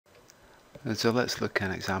And so let's look at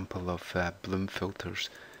an example of Bloom filters.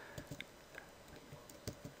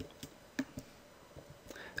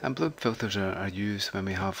 And Bloom filters are used when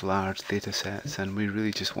we have large data sets and we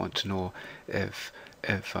really just want to know if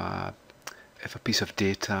a piece of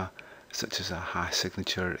data such as a hash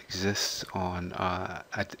signature exists on a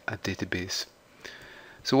database.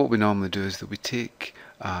 So what we normally do is that we take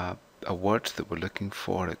a word that we're looking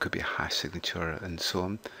for, it could be a hash signature and so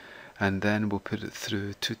on, and then we'll put it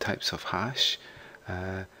through two types of hash,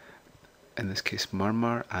 in this case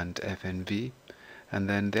Murmur and FNV, and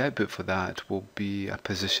then the output for that will be a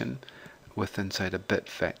position with inside a bit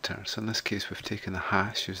vector. So in this case we've taken a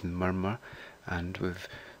hash using Murmur and we've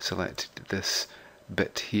selected this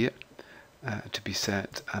bit here to be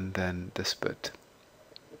set, and then this bit.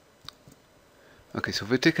 Okay, so if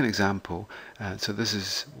we take an example, so this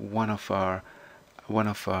is one of our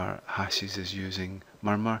hashes is using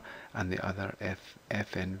Murmur and the other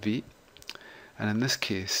FNV, and in this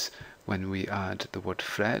case when we add the word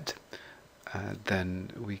Fred,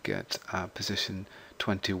 then we get position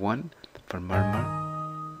 21 for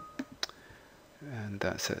Murmur, and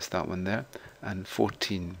that sets that one there, and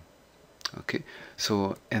 14. Okay,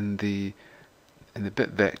 so in the bit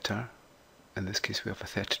vector, in this case we have a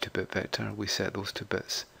 32-bit vector, we set those two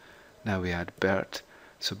bits. Now we add Bert.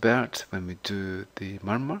 So Bert, when we do the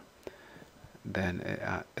Murmur, then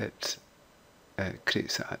it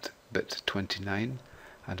creates at bit 29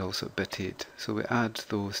 and also bit 8. So we add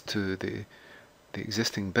those to the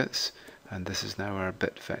existing bits, and this is now our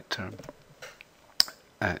bit vector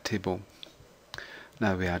table.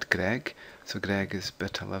 Now we add Greg. So Greg is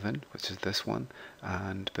bit 11, which is this one,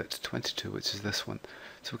 and bit 22, which is this one.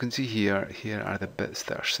 So we can see here are the bits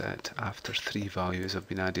that are set after 3 values have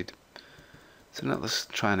been added. So now let's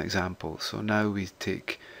try an example. So now we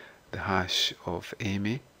take the hash of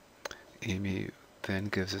Amy. Amy then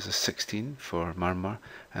gives us a 16 for Murmur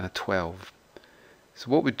and a 12. So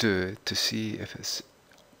what we do to see if it's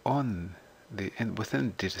on within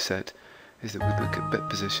the dataset is that we look at bit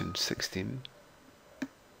position 16.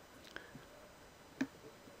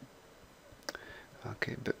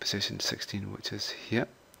 Okay, bit position 16, which is here,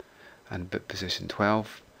 and bit position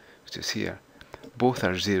 12, which is here. Both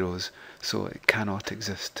are zeros, so it cannot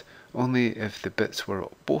exist. Only if the bits were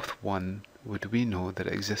both 1 would we know that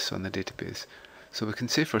it exists on the database. So we can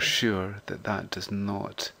say for sure that that is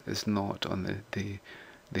not on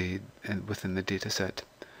within the dataset.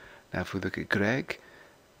 Now if we look at Greg,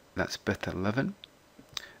 that's bit 11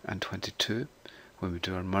 and 22 when we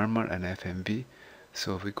do our Murmur and FNV.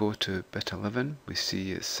 So if we go to bit 11, we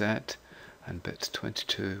see it's set, and bit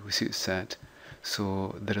 22, we see it's set.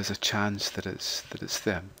 So there is a chance that it's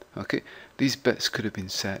there. Okay, these bits could have been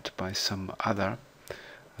set by some other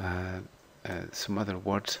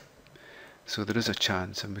word. So there is a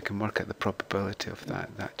chance, and we can work out the probability of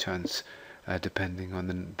that chance depending on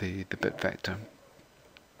the bit vector.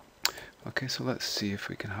 Okay, so let's see if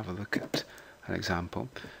we can have a look at an example.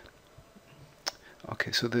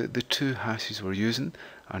 Okay, so the two hashes we're using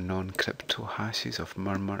are non-crypto hashes of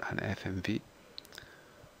Murmur and FNV.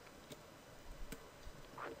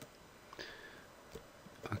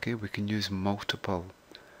 Okay, we can use multiple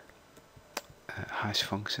hash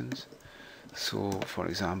functions. So for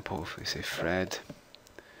example, if we say Fred,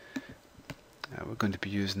 we're going to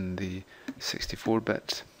be using the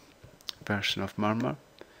 64-bit version of Murmur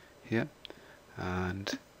here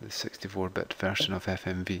and the 64-bit version of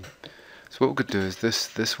FNV. So what we could do is this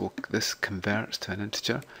converts to an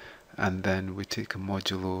integer, and then we take a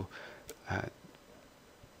modulo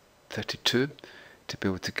 32 to be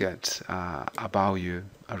able to get a value,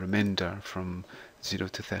 a remainder from 0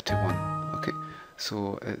 to 31. Okay,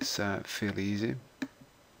 so it's fairly easy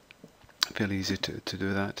to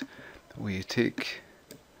do that. We take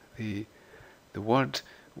the word,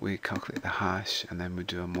 we calculate the hash, and then we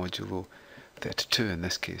do a modulo 32 in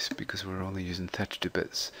this case, because we're only using 32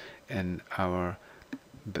 bits in our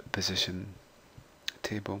bit position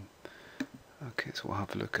table. Okay, so we'll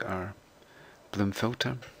have a look at our Bloom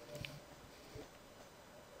filter.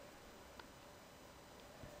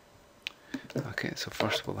 Okay, so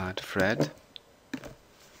first we'll add Fred.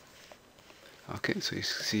 Okay, so you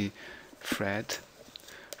see Fred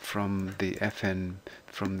from the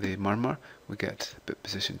Murmur, we get bit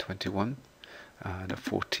position 21 and a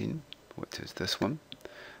 14, which is this one,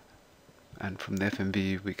 and from the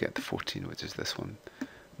FNV we get the 14, which is this one.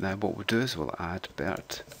 Now what we'll do is we'll add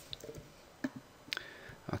Bert.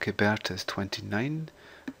 Okay, Bert is 29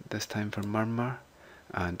 this time for Murmur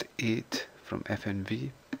and 8 from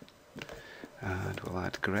FNV, and we'll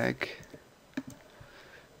add Greg.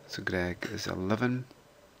 So Greg is 11,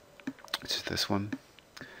 which is this one,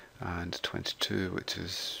 and 22, which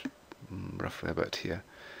is roughly about here.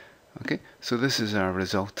 Okay, so this is our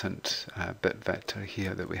resultant bit vector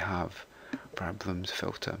here that we have for our Bloom's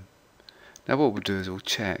filter. Now what we'll do is we'll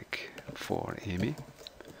check for Amy.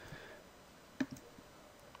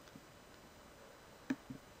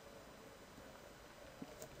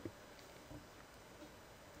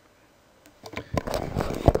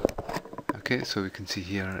 Okay, so we can see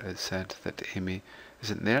here it said that Amy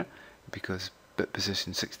isn't there because bit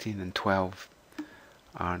position 16 and 12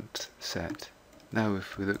 aren't set. Now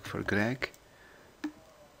if we look for Greg,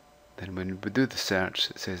 then when we do the search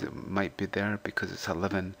it says it might be there because it's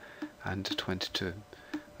 11 and 22.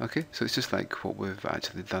 Okay, so it's just like what we've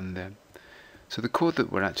actually done there. So the code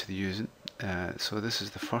that we're actually using, so this is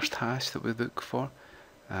the first hash that we look for,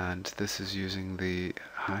 and this is using the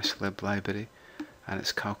hashlib library, and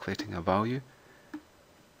it's calculating a value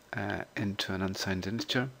into an unsigned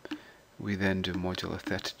integer. We then do modulo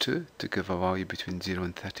 32 to give a value between 0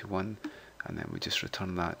 and 31, and then we just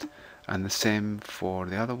return that. And the same for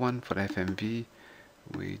the other one, for FMV,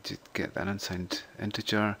 we just get an unsigned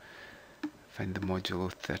integer, find the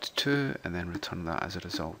modulo 32, and then return that as a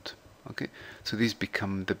result. Okay, so these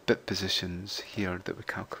become the bit positions here that we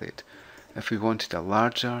calculate. If we wanted a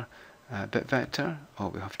larger bit vector, all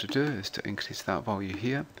we have to do is to increase that value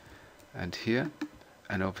here and here,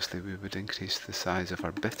 and obviously we would increase the size of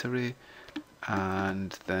our bit array,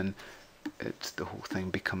 and then the whole thing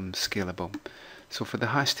becomes scalable. So for the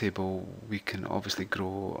hash table, we can obviously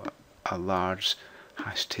grow a large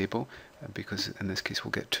hash table, because in this case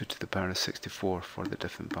we'll get 2 to the power of 64 for the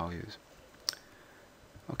different values.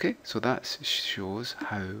 Okay, so that shows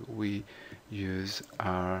how we use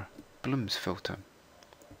our Bloom's filter.